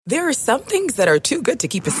There are some things that are too good to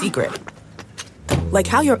keep a secret. Like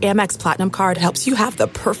how your Amex Platinum card helps you have the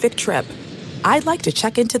perfect trip. I'd like to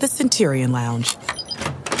check into the Centurion Lounge.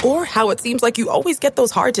 Or how it seems like you always get those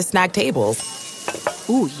hard-to-snag tables.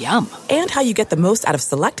 Ooh, yum. And how you get the most out of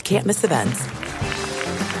select can't-miss events.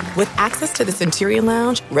 With access to the Centurion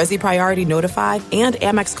Lounge, Resi Priority Notified, and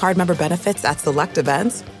Amex card member benefits at select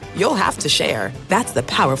events, you'll have to share. That's the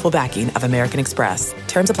powerful backing of American Express.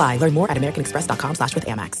 Terms apply. Learn more at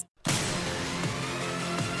americanexpress.com/withAmex.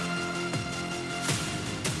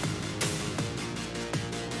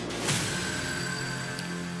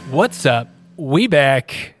 What's up? We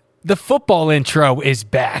back. The football intro is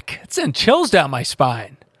back. It sent chills down my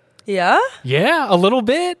spine. Yeah? Yeah, a little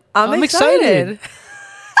bit. I'm excited.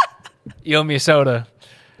 You owe me a soda.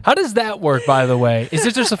 How does that work, by the way? Is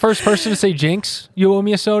this just the first person to say jinx? You owe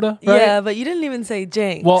me a soda, right? Yeah, but you didn't even say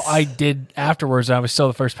jinx. Well, I did afterwards. I was still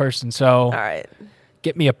the first person, so all right.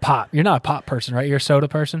 Get me a pop. You're not a pop person, right? You're a soda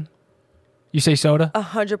person? You say soda?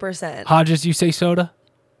 100%. Hodges, you say soda?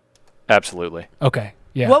 Absolutely. Okay,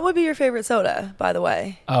 yeah. What would be your favorite soda, by the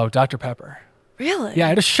way? Oh, Dr. Pepper. Really? Yeah, I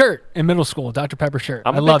had a shirt in middle school, a Dr. Pepper shirt.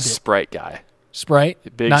 I'm I a loved big it. Sprite guy.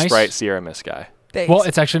 Sprite? Big Nice. Sprite Sierra Mist guy. Base. Well,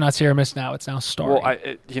 it's actually not Sierra Mist now. It's now Starry. Well,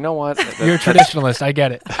 you know what? You're a traditionalist. I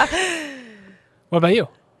get it. What about you?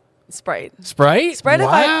 Sprite. Sprite? Sprite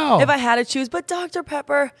Wow. if I had to choose. But Dr.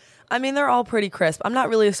 Pepper, I mean, they're all pretty crisp. I'm not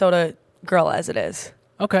really a soda girl as it is.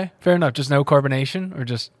 Okay, fair enough. Just no carbonation or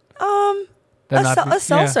just... A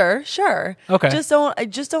seltzer, sure. Okay. I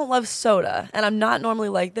just don't love soda. And I'm not normally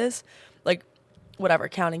like this. Like, whatever,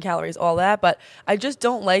 counting calories, all that, but I just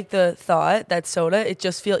don't like the thought that soda, it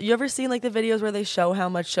just feels, you ever seen like the videos where they show how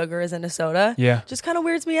much sugar is in a soda? Yeah. Just kind of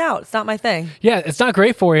weirds me out. It's not my thing. Yeah, it's not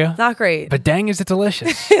great for you. Not great. But dang, is it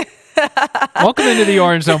delicious. Welcome into the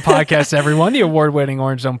Orange Zone Podcast, everyone, the award-winning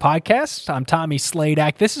Orange Zone Podcast. I'm Tommy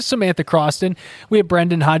Sladak. This is Samantha Croston. We have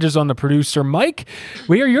Brendan Hodges on the producer mic.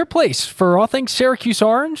 We are your place for all things Syracuse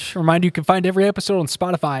Orange. Remind you can find every episode on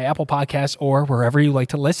Spotify, Apple Podcasts, or wherever you like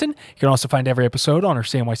to listen. You can also find every episode on our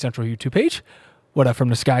CNY Central YouTube page. What up from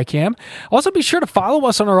the Sky Cam? Also, be sure to follow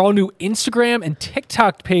us on our all-new Instagram and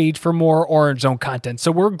TikTok page for more Orange Zone content.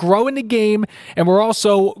 So we're growing the game, and we're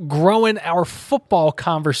also growing our football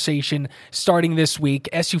conversation starting this week.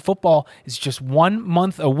 SU football is just 1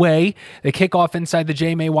 month away. They kick off inside the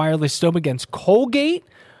JMA Wireless Dome against Colgate,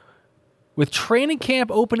 with training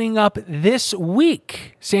camp opening up this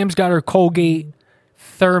week. Sam's got her Colgate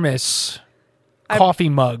thermos coffee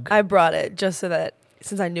mug. I brought it just so that,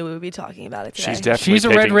 since I knew we would be talking about it today. She's definitely She's a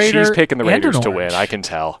Red Raider. She's picking the and Raiders an to win. orange. I can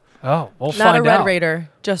tell. Oh, we'll Not find a Red out. Raider,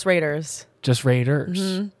 just Raiders. Just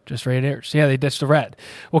Raiders. Just Raiders. Yeah, they ditched the red.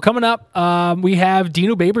 Well, coming up, we have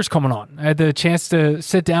Dino Babers coming on. I had the chance to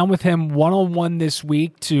sit down with him one-on-one this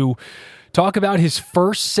week to talk about his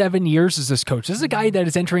first 7 years as this coach. This is a guy that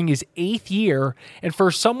is entering his 8th year, and for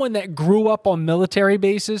someone that grew up on military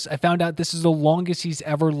bases, I found out this is the longest he's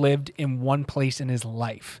ever lived in one place in his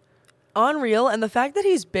life. Unreal. And the fact that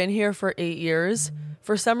he's been here for 8 years,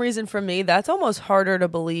 for some reason for me, that's almost harder to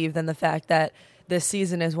believe than the fact that this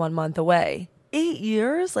season is 1 month away. 8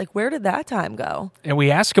 years? Like, where did that time go? And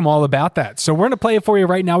we ask him all about that. So we're going to play it for you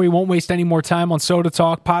right now. We won't waste any more time on Soda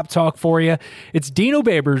Talk, Pop Talk for you. It's Dino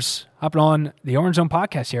Babers hopping on the Orange Zone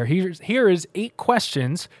Podcast here. Here is 8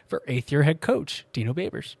 questions for 8th-year head coach, Dino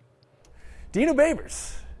Babers. Dino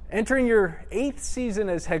Babers, entering your 8th season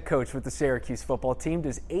as head coach with the Syracuse football team,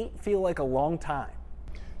 does 8 feel like a long time?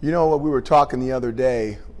 You know what, we were talking the other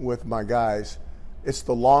day with my guys. It's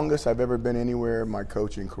the longest I've ever been anywhere in my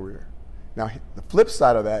coaching career. Now, the flip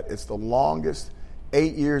side of that, it's the longest.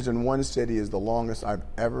 8 years in one city is the longest I've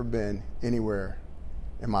ever been anywhere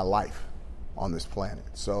in my life on this planet.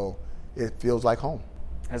 So it feels like home.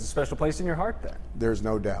 Has a special place in your heart then? There's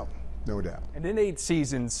no doubt, no doubt. And in 8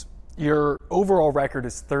 seasons, your overall record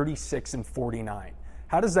is 36-49.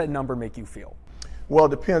 How does that number make you feel? Well,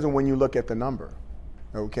 it depends on when you look at the number,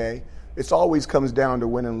 okay? It always comes down to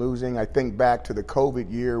winning and losing. I think back to the COVID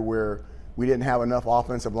year where we didn't have enough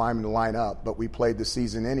offensive linemen to line up, but we played the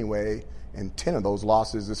season anyway, and 10 of those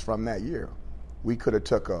losses is from that year. We could have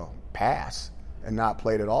took a pass and not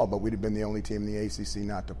played at all, but we'd have been the only team in the ACC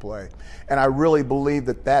not to play. And I really believe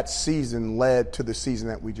that that season led to the season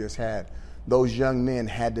that we just had. Those young men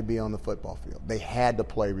had to be on the football field. They had to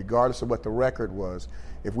play, regardless of what the record was.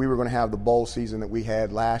 If we were going to have the bowl season that we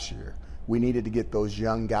had last year, we needed to get those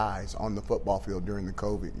young guys on the football field during the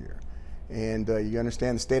COVID year. And you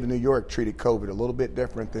understand the state of New York treated COVID a little bit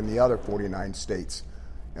different than the other 49 states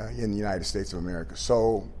in the United States of America.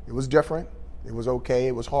 So it was different. It was okay.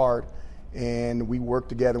 It was hard. And we worked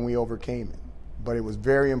together and we overcame it. But it was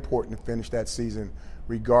very important to finish that season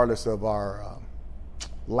regardless of our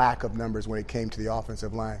lack of numbers when it came to the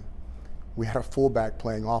offensive line. We had a fullback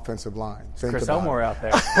playing offensive line. Chris Elmore out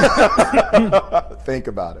there. Think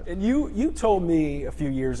about it. And you told me a few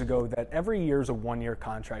years ago that every year is a one-year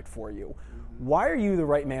contract for you. Why are you the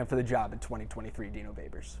right man for the job in 2023, Dino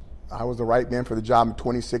Babers? I was the right man for the job in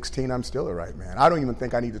 2016. I'm still the right man. I don't even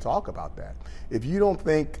think I need to talk about that. If you don't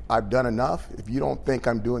think I've done enough, if you don't think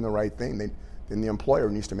I'm doing the right thing, then the employer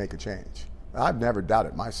needs to make a change. I've never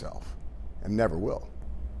doubted myself and never will.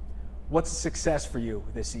 What's a success for you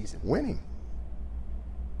this season? Winning.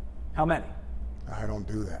 How many? I don't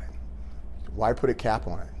do that. Why put a cap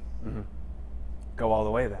on it? Mm-hmm. Go all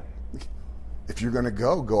the way then. If you're going to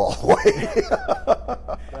go all the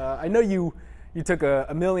way. I know you took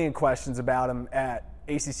a million questions about him at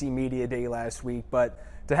ACC Media Day last week, but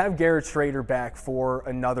to have Garrett Schrader back for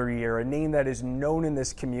another year, a name that is known in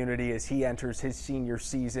this community as he enters his senior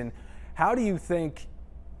season, what do you think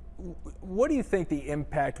the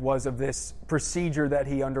impact was of this procedure that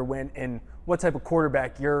he underwent, and what type of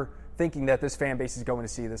quarterback you're thinking that this fan base is going to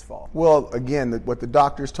see this fall? Well, again, what the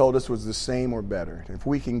doctors told us was the same or better. If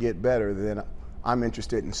we can get better, then I'm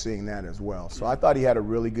interested in seeing that as well. So I thought he had a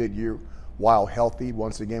really good year while healthy.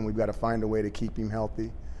 Once again, we've got to find a way to keep him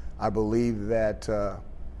healthy. I believe that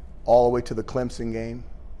all the way to the Clemson game,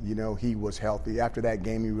 he was healthy. After that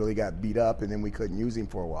game, he really got beat up, and then we couldn't use him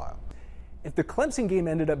for a while. If the Clemson game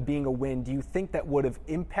ended up being a win, do you think that would have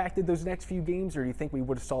impacted those next few games, or do you think we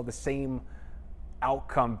would have saw the same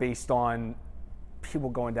outcome based on people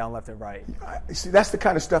going down left and right? See, that's the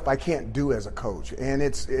kind of stuff I can't do as a coach. And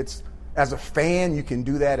it's as a fan, you can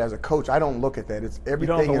do that. As a coach, I don't look at that. It's everything. You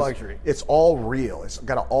don't have the luxury. It's all real. It's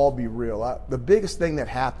got to all be real. The biggest thing that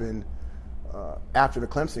happened after the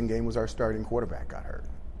Clemson game was our starting quarterback got hurt.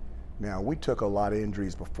 Now, we took a lot of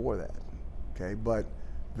injuries before that, okay? But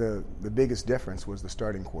the biggest difference was the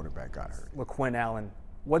starting quarterback got hurt. LaQuinn Allen,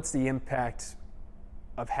 what's the impact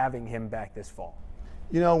of having him back this fall?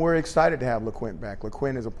 We're excited to have LaQuinn back.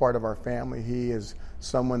 LaQuinn is a part of our family. He is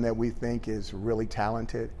someone that we think is really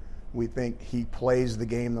talented. We think he plays the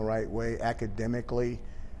game the right way academically.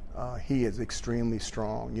 He is extremely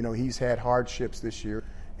strong. He's had hardships this year,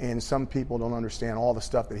 and some people don't understand all the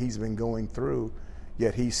stuff that he's been going through,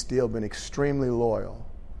 yet he's still been extremely loyal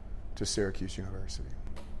to Syracuse University.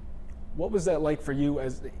 What was that like for you?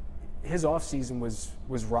 As his offseason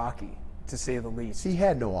was rocky, to say the least. He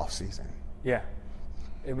had no offseason. Yeah.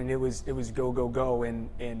 I mean, it was go,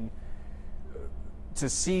 and to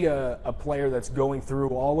see a player that's going through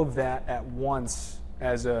all of that at once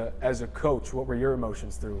as a coach, what were your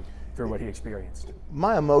emotions through what he experienced?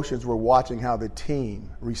 My emotions were watching how the team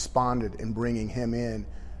responded in bringing him in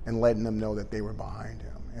and letting them know that they were behind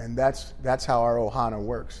him. And that's how our Ohana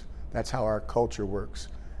works. That's how our culture works.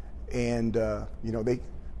 And,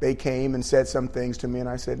 they came and said some things to me, and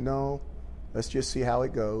I said, no, let's just see how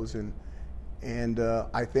it goes. And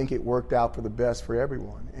I think it worked out for the best for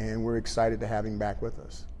everyone, and we're excited to have him back with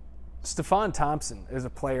us. Stephon Thompson is a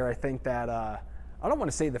player I think that I don't want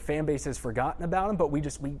to say the fan base has forgotten about him, but we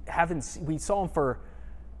saw him for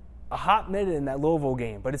a hot minute in that Louisville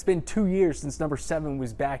game, but it's been 2 years since number 7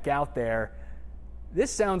 was back out there. This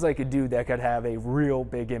sounds like a dude that could have a real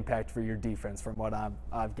big impact for your defense from what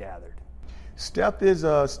I've gathered. Steph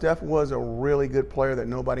was a really good player that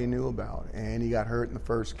nobody knew about, and he got hurt in the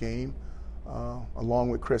first game along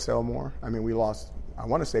with Chris Elmore. I mean, I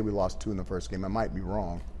want to say we lost 2 in the first game. I might be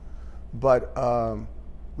wrong. But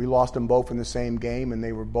we lost them both in the same game, and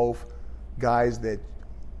they were both guys that,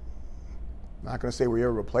 I'm not going to say were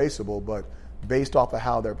irreplaceable, but based off of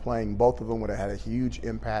how they're playing, both of them would have had a huge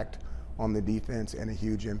impact on the defense and a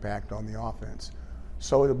huge impact on the offense.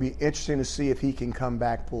 So it'll be interesting to see if he can come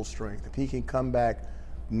back full strength. If he can come back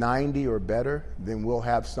 90 or better, then we'll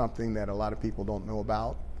have something that a lot of people don't know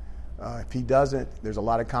about. If he doesn't, there's a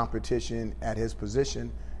lot of competition at his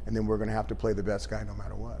position, and then we're going to have to play the best guy no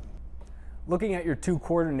matter what. Looking at your 2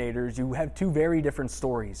 coordinators, you have 2 very different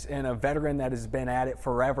stories, and a veteran that has been at it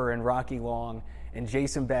forever in Rocky Long, and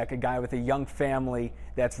Jason Beck, a guy with a young family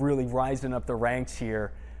that's really rising up the ranks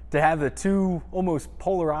here. To have the 2 almost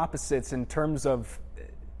polar opposites in terms of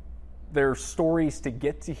their stories to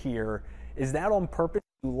get to here, is that on purpose?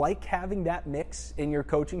 Do you like having that mix in your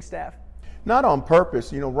coaching staff? Not on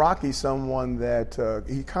purpose. Rocky's someone that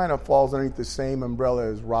he kind of falls underneath the same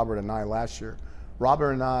umbrella as Robert and I last year.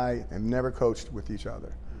 Robert and I have never coached with each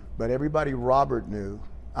other. But everybody Robert knew,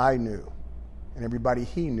 I knew. And everybody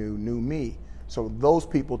he knew me. So those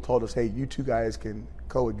people told us, hey, you 2 guys can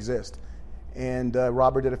coexist. And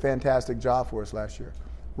Robert did a fantastic job for us last year.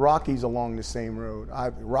 Rocky's along the same road.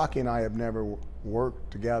 Rocky and I have never worked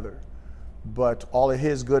together. but all of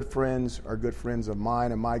his good friends are good friends of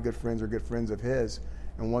mine, and my good friends are good friends of his.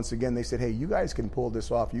 And once again, they said, hey, you guys can pull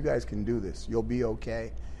this off. You guys can do this. You'll be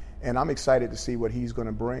okay. And I'm excited to see what he's going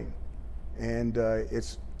to bring. And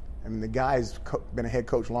the guy's been a head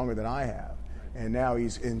coach longer than I have, and now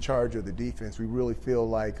he's in charge of the defense. We really feel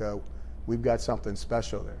like we've got something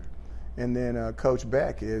special there. And then Coach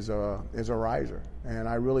Beck is a riser, and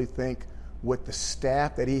I really think with the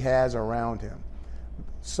staff that he has around him,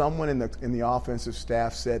 someone in the offensive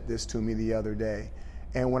staff said this to me the other day,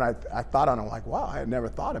 and when I thought on it, I'm like, wow, I had never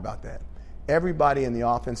thought about that. Everybody in the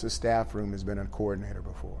offensive staff room has been a coordinator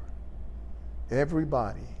before.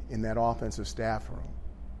 Everybody in that offensive staff room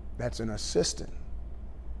that's an assistant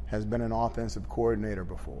has been an offensive coordinator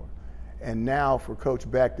before. And now for Coach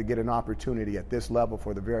Beck to get an opportunity at this level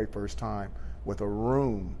for the very first time with a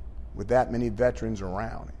room with that many veterans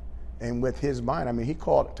around and with his mind, I mean, he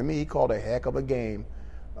called a heck of a game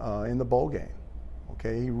in the bowl game.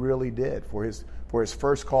 Okay, he really did for his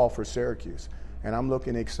first call for Syracuse. And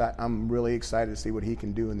I'm really excited to see what he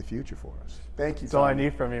can do in the future for us. Thank you. That's all I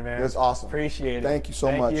need from you, man. That's awesome. Appreciate it. Thank you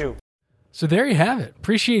so much. Thank you. So there you have it.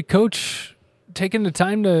 Appreciate Coach taking the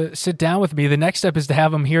time to sit down with me. The next step is to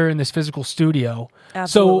have him here in this physical studio.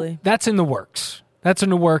 Absolutely. So that's in the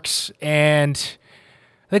works. And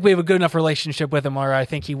I think we have a good enough relationship with him where I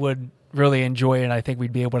think he would really enjoy it, and I think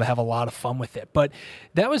we'd be able to have a lot of fun with it. But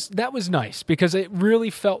that was nice because it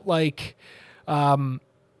really felt like, on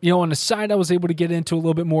the side I was able to get into a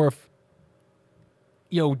little bit more of,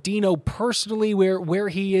 Dino personally, where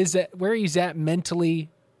he's at mentally,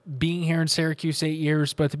 being here in Syracuse 8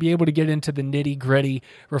 years, but to be able to get into the nitty gritty,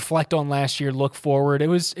 reflect on last year, look forward. It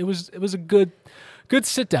was a good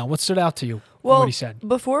sit down. What stood out to you? Well, what he said?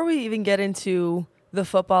 Before we even get into the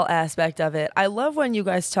football aspect of it, I love when you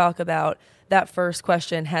guys talk about that first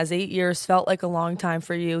question. Has 8 years felt like a long time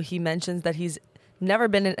for you? He mentions that he's never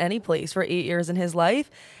been in any place for 8 years in his life.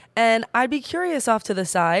 And I'd be curious off to the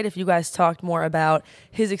side if you guys talked more about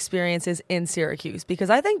his experiences in Syracuse, because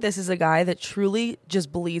I think this is a guy that truly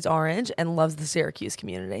just bleeds orange and loves the Syracuse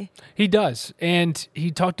community. He does. And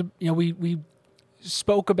he talked, we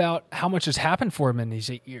spoke about how much has happened for him in these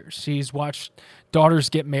 8 years. He's watched daughters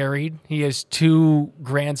get married. He has 2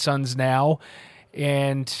 grandsons now.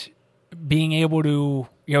 And being able to,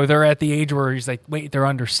 they're at the age where he's like, wait, they're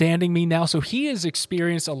understanding me now. So he has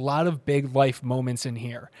experienced a lot of big life moments in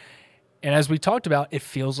here. And as we talked about, it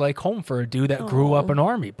feels like home for a dude that grew up in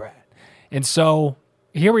Army, Brad. And so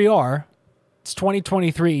here we are. It's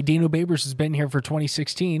 2023. Dino Babers has been here for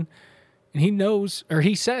 2016. And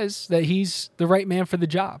he says that he's the right man for the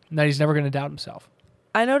job and that he's never going to doubt himself.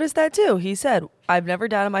 I noticed that too. He said, I've never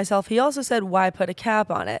doubted myself. He also said, why put a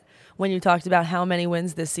cap on it when you talked about how many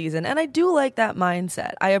wins this season? And I do like that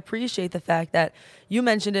mindset. I appreciate the fact that you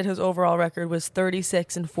mentioned it. His overall record was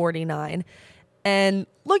 36-49. And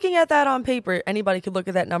looking at that on paper, anybody could look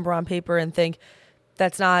at that number on paper and think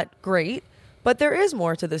that's not great. But there is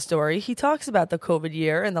more to the story. He talks about the COVID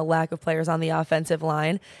year and the lack of players on the offensive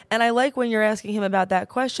line. And I like when you're asking him about that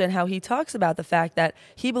question, how he talks about the fact that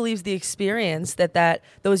he believes the experience that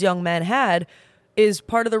those young men had is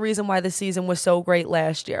part of the reason why the season was so great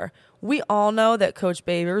last year. We all know that Coach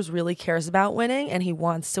Babers really cares about winning, and he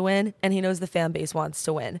wants to win, and he knows the fan base wants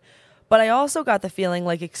to win. But I also got the feeling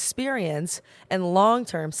like experience and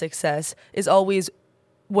long-term success is always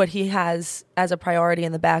what he has as a priority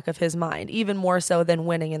in the back of his mind, even more so than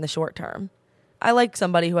winning in the short term. I like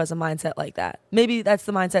somebody who has a mindset like that. Maybe that's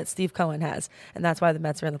the mindset Steve Cohen has, and that's why the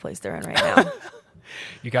Mets are in the place they're in right now.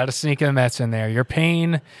 You got to sneak the Mets in there. You're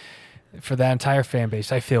paying for that entire fan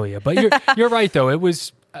base. I feel you. But you're right, though. It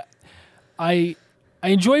was I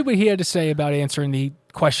enjoyed what he had to say about answering the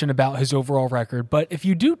question about his overall record. But if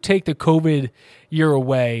you do take the COVID year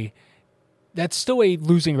away, that's still a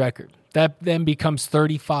losing record. That then becomes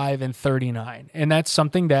 35-39. And that's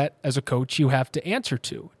something that, as a coach, you have to answer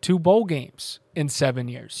to. 2 bowl games in 7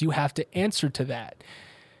 years. You have to answer to that.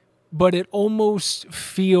 But it almost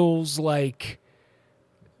feels like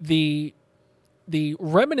the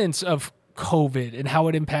remnants of COVID and how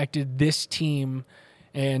it impacted this team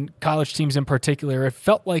and college teams in particular, it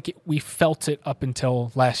felt like we felt it up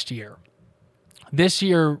until last year. This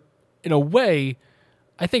year, in a way,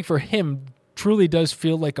 I think for him, truly does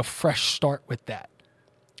feel like a fresh start with that.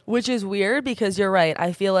 Which is weird because you're right.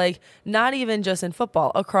 I feel like not even just in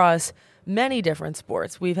football, across many different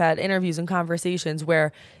sports, we've had interviews and conversations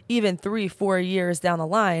where even 3-4 years down the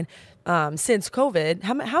line, since COVID,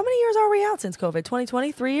 how many years are we out since COVID?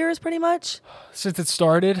 2020, 3 years pretty much? Since it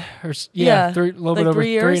started? A little like bit over 3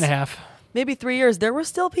 years? 3.5. maybe 3 years, there were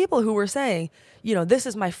still people who were saying, this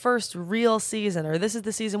is my first real season, or this is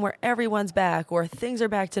the season where everyone's back, or things are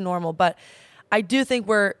back to normal. But I do think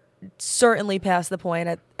we're certainly past the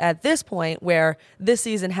point at this point where this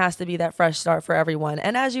season has to be that fresh start for everyone.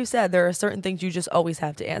 And as you said, there are certain things you just always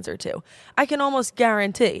have to answer to. I can almost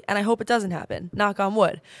guarantee, and I hope it doesn't happen, knock on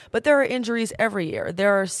wood, but there are injuries every year.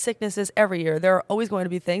 There are sicknesses every year. There are always going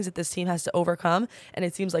to be things that this team has to overcome. And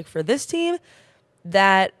it seems like for this team,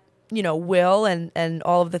 that will and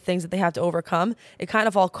all of the things that they have to overcome, it kind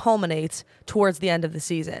of all culminates towards the end of the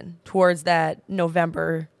season, towards that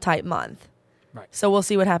November type month. Right. So we'll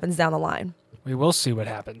see what happens down the line. We will see what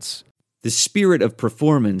happens. The spirit of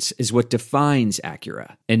performance is what defines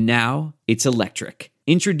Acura. And now it's electric.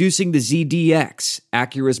 Introducing the ZDX,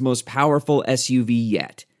 Acura's most powerful SUV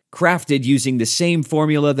yet. Crafted using the same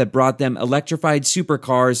formula that brought them electrified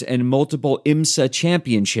supercars and multiple IMSA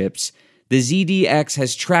championships, the ZDX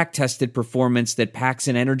has track-tested performance that packs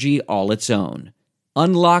an energy all its own.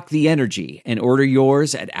 Unlock the energy and order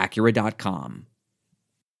yours at Acura.com.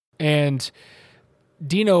 And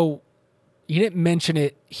Dino, you didn't mention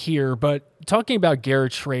it here, but talking about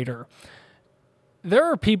Garrett Schrader, there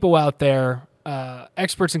are people out there,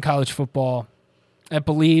 experts in college football, that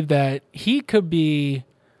believe that he could be,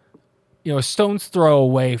 a stone's throw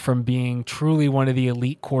away from being truly one of the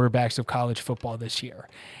elite quarterbacks of college football this year.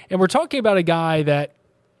 And we're talking about a guy that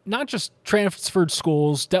not just transferred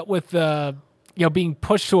schools, dealt with being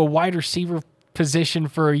pushed to a wide receiver position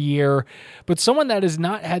for a year, but someone that has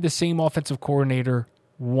not had the same offensive coordinator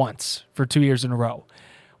once for 2 years in a row.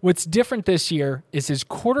 What's different this year is his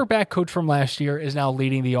quarterback coach from last year is now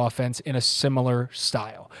leading the offense in a similar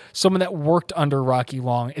style. Someone that worked under Rocky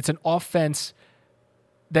Long. It's an offense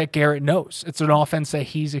that Garrett knows. It's an offense that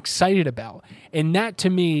he's excited about. And that, to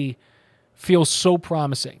me, feels so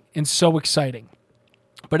promising and so exciting.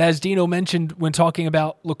 But as Dino mentioned when talking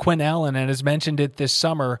about LaQuint Allen, and has mentioned it this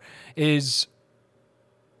summer, is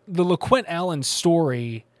the LaQuint Allen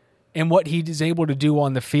story and what he is able to do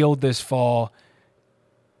on the field this fall.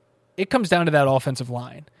 It comes down to that offensive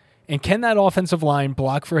line. And can that offensive line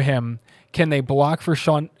block for him? Can they block for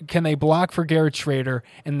Sean? Can they block for Garrett Schrader?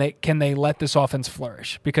 And can they let this offense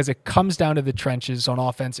flourish? Because it comes down to the trenches on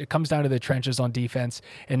offense. It comes down to the trenches on defense.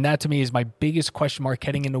 And that, to me, is my biggest question mark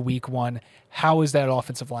heading into week one. How is that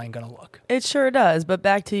offensive line going to look? It sure does. But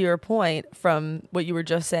back to your point from what you were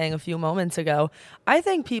just saying a few moments ago, I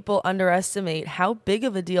think people underestimate how big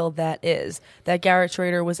of a deal that is, that Garrett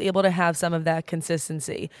Schrader was able to have some of that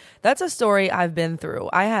consistency. That's a story I've been through.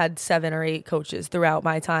 I had 7 or 8 coaches throughout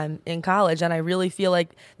my time in college, and I really feel like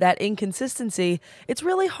that inconsistency, it's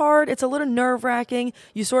really hard. It's a little nerve-wracking.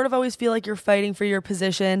 You sort of always feel like you're fighting for your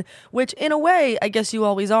position, which in a way, I guess you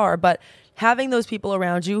always are, but having those people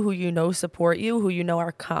around you who you know support you, who you know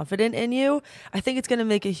are confident in you, I think it's going to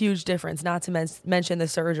make a huge difference, not to mention the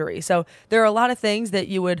surgery. So there are a lot of things that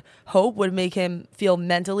you would hope would make him feel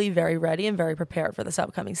mentally very ready and very prepared for this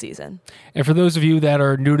upcoming season. And for those of you that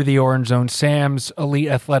are new to the Orange Zone, Sam's elite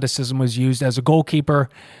athleticism was used as a goalkeeper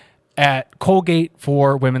at Colgate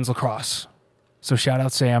for women's lacrosse. So shout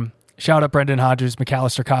out Sam. Shout out Brendan Hodges,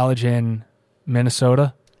 McAllister College in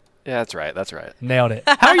Minnesota. Yeah, that's right. That's right. Nailed it.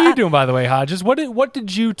 How are you doing, by the way, Hodges? What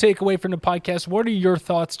did you take away from the podcast? What are your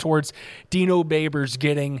thoughts towards Dino Babers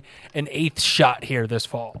getting an 8th shot here this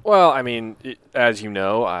fall? Well, I mean, as you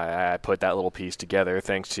know, I put that little piece together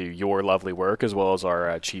thanks to your lovely work as well as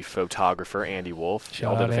our chief photographer, Andy Wolf.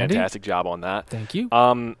 Shout did a out, Andy. fantastic job on that. Thank you.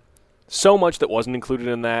 So much that wasn't included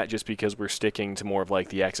in that just because we're sticking to more of like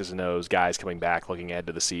the X's and O's, guys coming back, looking ahead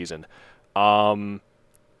to the season.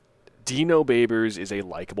 Dino Babers is a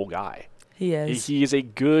likable guy. He is. He is a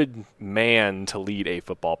good man to lead a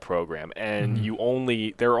football program, and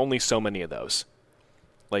there are only so many of those.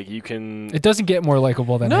 Like you can. It doesn't get more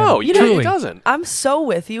likable than no, him. it doesn't. I'm so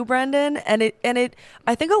with you, Brendan, and it.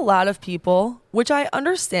 I think a lot of people, which I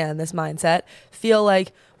understand this mindset, feel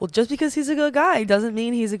like, well, just because he's a good guy doesn't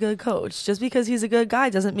mean he's a good coach. Just because he's a good guy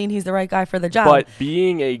doesn't mean he's the right guy for the job. But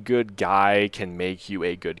being a good guy can make you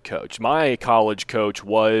a good coach. My college coach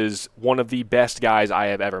was one of the best guys I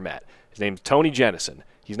have ever met. His name's Tony Jennison.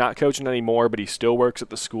 He's not coaching anymore, but he still works at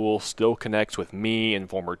the school, still connects with me and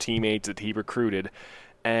former teammates that he recruited.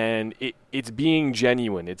 And it's being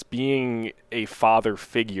genuine. It's being a father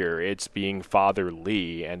figure. It's being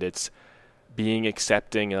fatherly. And it's being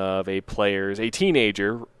accepting of a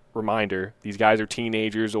teenager. Reminder, these guys are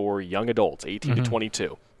teenagers or young adults, 18 to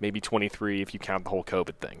 22, maybe 23 if you count the whole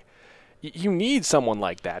COVID thing. You need someone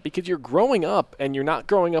like that because you're growing up, and you're not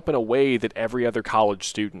growing up in a way that every other college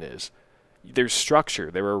student is. There's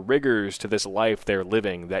structure. There are rigors to this life they're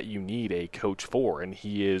living that you need a coach for, and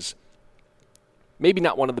he is maybe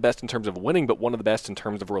not one of the best in terms of winning, but one of the best in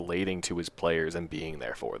terms of relating to his players and being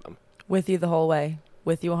there for them. With you the whole way.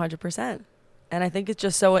 With you 100%. And I think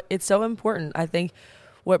it's so important. I think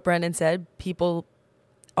what Brendan said,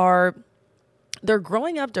 they're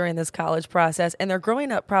growing up during this college process, and they're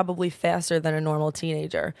growing up probably faster than a normal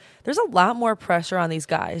teenager. There's a lot more pressure on these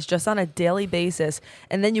guys just on a daily basis.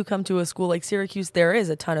 And then you come to a school like Syracuse, there is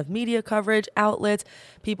a ton of media coverage, outlets.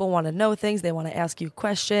 People want to know things. They want to ask you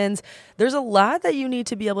questions. There's a lot that you need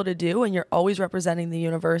to be able to do, and you're always representing the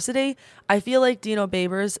university. I feel like Dino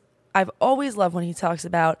Babers, I've always loved when he talks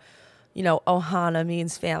about, Ohana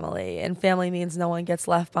means family, and family means no one gets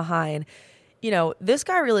left behind. This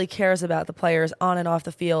guy really cares about the players on and off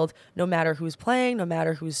the field, no matter who's playing, no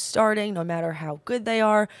matter who's starting, no matter how good they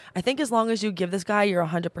are. I think as long as you give this guy your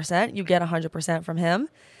 100%, you get 100% from him.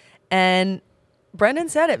 And Brendan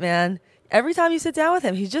said it, man. Every time you sit down with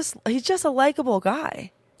him, he's just a likable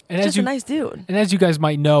guy. And just a nice dude. And as you guys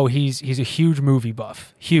might know, he's a huge movie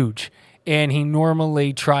buff. Huge. And he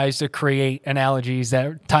normally tries to create analogies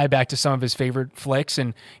that tie back to some of his favorite flicks.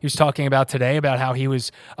 And he was talking about today about how he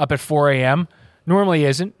was up at 4 a.m. Normally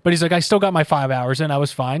isn't, but he's like, I still got my 5 hours and I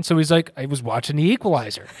was fine. So he's like, I was watching The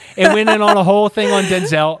Equalizer and went in on a whole thing on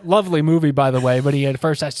Denzel. Lovely movie, by the way. But he had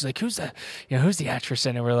first asked, he's like, who's the actress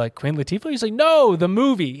in it? We're like, Queen Latifah? He's like, no, the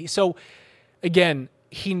movie. So again,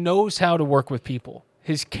 he knows how to work with people.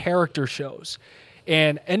 His character shows.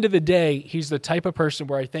 And end of the day, he's the type of person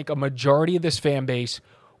where I think a majority of this fan base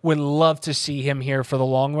would love to see him here for the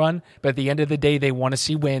long run. But at the end of the day, they want to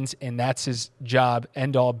see wins, and that's his job,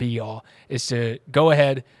 end all, be all, is to go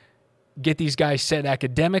ahead, get these guys set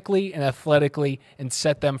academically and athletically, and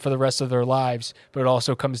set them for the rest of their lives. But it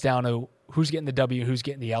also comes down to who's getting the W, who's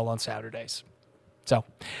getting the L on Saturdays. So,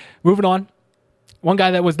 moving on. One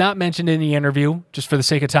guy that was not mentioned in the interview, just for the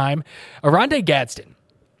sake of time, Oronde Gadsden.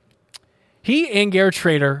 He and Garrett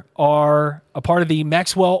Schrader are a part of the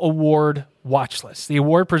Maxwell Award watch list. The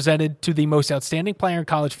award presented to the most outstanding player in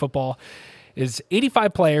college football is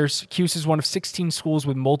 85 players. Cuse is one of 16 schools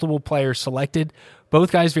with multiple players selected.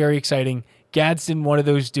 Both guys very exciting. Gadsden, one of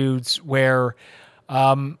those dudes where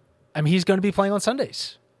he's going to be playing on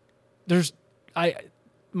Sundays.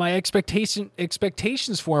 My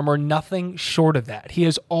expectations for him are nothing short of that. He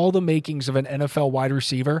has all the makings of an NFL wide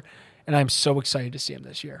receiver, and I'm so excited to see him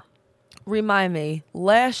this year. Remind me,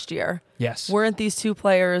 last year, yes, weren't these two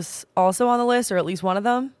players also on the list, or at least one of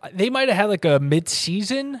them? They might have had like a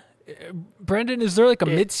mid-season. Brendan, is there like a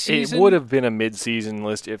mid-season? It would have been a mid-season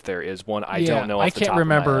list if there is one. I don't know. I can't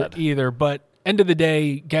remember either. But end of the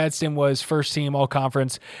day, Gadsden was first team all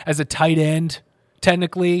conference as a tight end.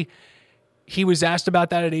 Technically, he was asked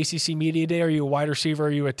about that at ACC Media Day. Are you a wide receiver?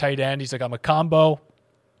 Are you a tight end? He's like, I'm a combo.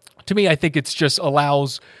 To me, I think it's just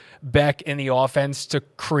allows Beck in the offense to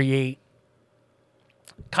create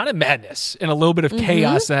kind of madness and a little bit of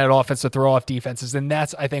chaos in that offense to throw off defenses. And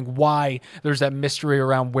that's, I think, why there's that mystery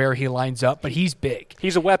around where he lines up. But he's big.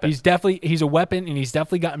 He's a weapon. He's a weapon, and he's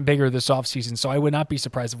definitely gotten bigger this offseason. So I would not be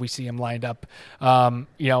surprised if we see him lined up,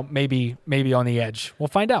 maybe on the edge. We'll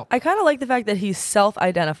find out. I kind of like the fact that he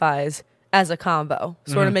self-identifies as a combo.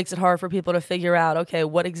 Sort of makes it hard for people to figure out, okay,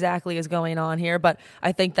 what exactly is going on here. But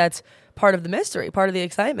I think that's part of the mystery, part of the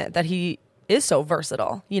excitement, that he is so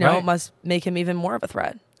versatile. Right. It must make him even more of a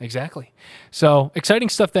threat. Exactly. So exciting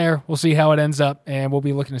stuff there. We'll see how it ends up, and we'll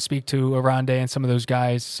be looking to speak to Oronde and some of those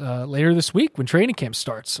guys later this week when training camp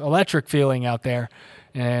starts. Electric feeling out there,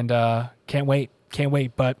 and can't wait.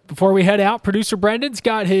 But before we head out, producer Brendan's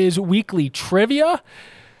got his weekly trivia.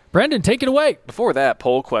 Brendan, take it away. Before that,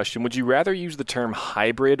 poll question. Would you rather use the term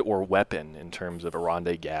hybrid or weapon in terms of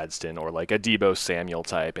Oronde Gadsden or like a Deebo Samuel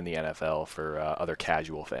type in the NFL for other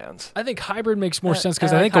casual fans? I think hybrid makes more sense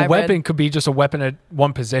because I I like think hybrid. a weapon could be just a weapon at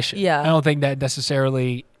one position. Yeah. I don't think that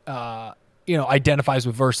necessarily identifies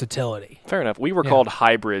with versatility. Fair enough. We were called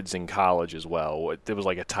hybrids in college as well. It was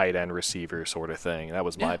like a tight end receiver sort of thing. That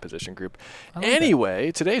was my position group.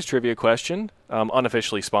 Anyway, today's trivia question,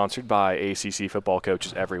 unofficially sponsored by ACC football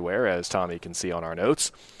coaches everywhere, as Tommy can see on our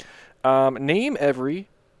notes. Name every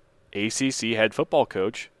ACC head football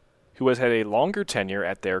coach who has had a longer tenure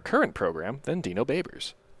at their current program than Dino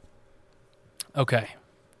Babers. Okay.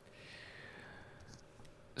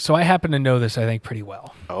 So I happen to know this, I think, pretty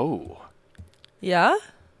well. Oh. Yeah?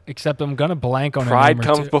 Except I'm going to blank on Pride a name or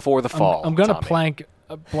comes two. before the fall. I'm going to Tommy.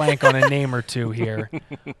 blank on a name or two here.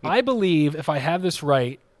 I believe, if I have this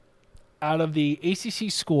right, out of the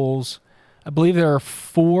ACC schools, I believe there are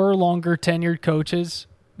 4 longer tenured coaches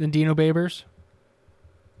than Dino Babers.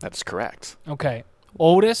 That's correct. Okay.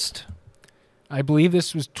 Oldest, I believe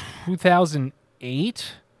this was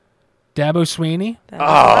 2008. Dabo Sweeney. That's what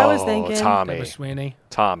I was thinking. Tommy. Dabo Sweeney.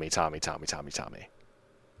 Tommy.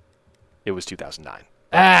 It was 2009.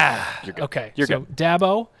 You're good. Okay. You're so good.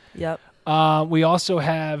 Dabo. Yep. We also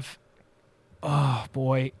have, oh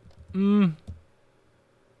boy,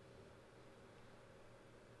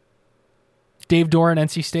 Dave Doran,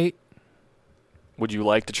 NC State. Would you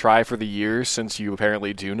like to try for the years since you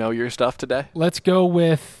apparently do know your stuff today? Let's go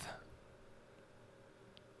with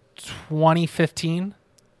 2015.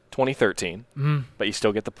 2013. But you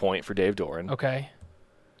still get the point for Dave Doran. Okay.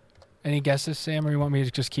 Any guesses, Sam, or you want me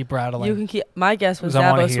to just keep rattling? You can keep. My guess was 'Cause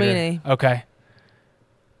I want a Dabo heater. Sweeney. Okay.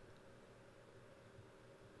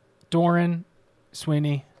 Doran,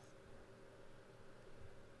 Sweeney.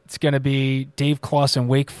 It's going to be Dave Clawson,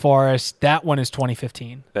 Wake Forest. That one is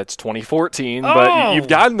 2015. That's 2014, but you've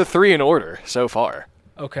gotten the 3 in order so far.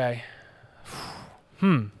 Okay.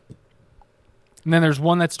 And then there's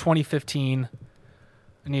one that's 2015.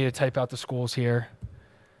 I need to type out the schools here.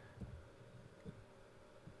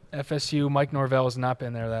 FSU, Mike Norvell has not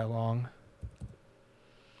been there that long.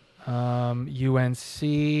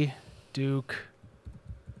 UNC, Duke,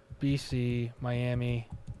 BC, Miami,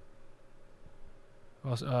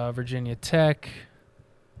 Virginia Tech,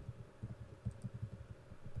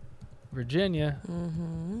 Virginia,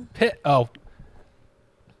 Pitt. Oh,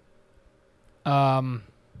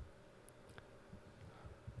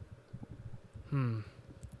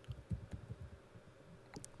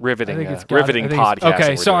 Riveting it's podcast.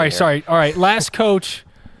 Okay, sorry. All right, last coach.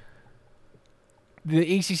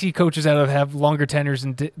 The ACC coaches that have longer tenures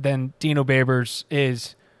than Dino Babers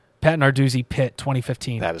is Pat Narduzzi, Pitt,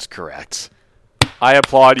 2015. That is correct. I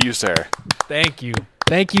applaud you, sir. Thank you,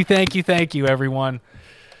 everyone.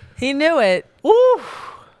 He knew it. Woo!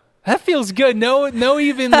 That feels good. No,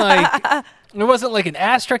 even like there wasn't like an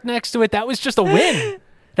asterisk next to it. That was just a win.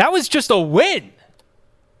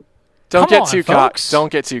 Don't Come get on, too folks.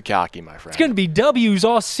 Don't get too cocky, my friend. It's going to be W's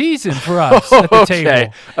all season for us at the table.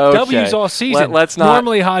 Okay. W's all season. Let's not.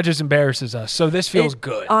 Normally Hodges embarrasses us, so this feels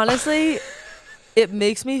good. Honestly, it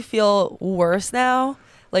makes me feel worse now.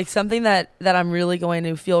 Like something that I'm really going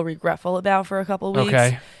to feel regretful about for a couple of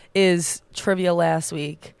weeks is trivia last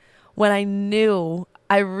week. When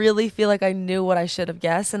I really feel like I knew what I should have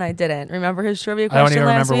guessed and I didn't. Remember his trivia question last week? I don't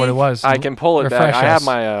even remember what it was. I can pull it Refresh back. I have us.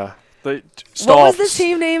 my What stall. was the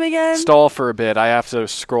team name again? Stall for a bit. I have to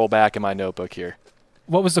scroll back in my notebook here.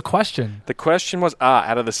 What was the question? The question was,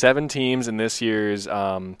 out of the 7 teams in this year's,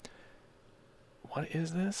 what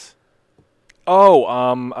is this?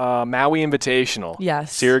 Maui Invitational.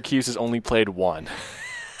 Yes. Syracuse has only played 1.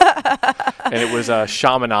 And it was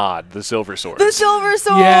Chaminade, the Silver Swords. The Silver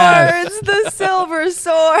Swords! Yes. The Silver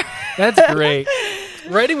Sword! That's great.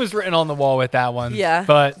 Writing was written on the wall with that one. Yeah.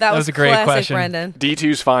 But that was a great classic, question. Brendan.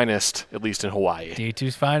 D2's finest, at least in Hawaii.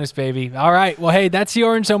 D2's finest, baby. All right. Well, hey, that's the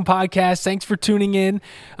Orange Zone podcast. Thanks for tuning in.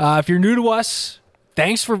 If you're new to us,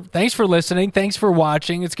 thanks for listening. Thanks for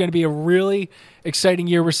watching. It's going to be a really exciting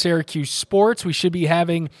year with Syracuse sports. We should be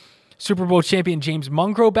having Super Bowl champion James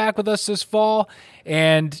Mungro back with us this fall,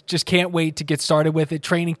 and just can't wait to get started with it.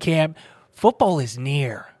 Training camp. Football is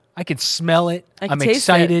near. I can smell it. I'm taste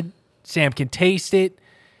excited. it. Sam can taste it.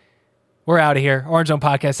 We're out of here. Orange Zone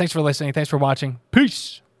Podcast. Thanks for listening. Thanks for watching.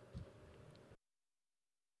 Peace.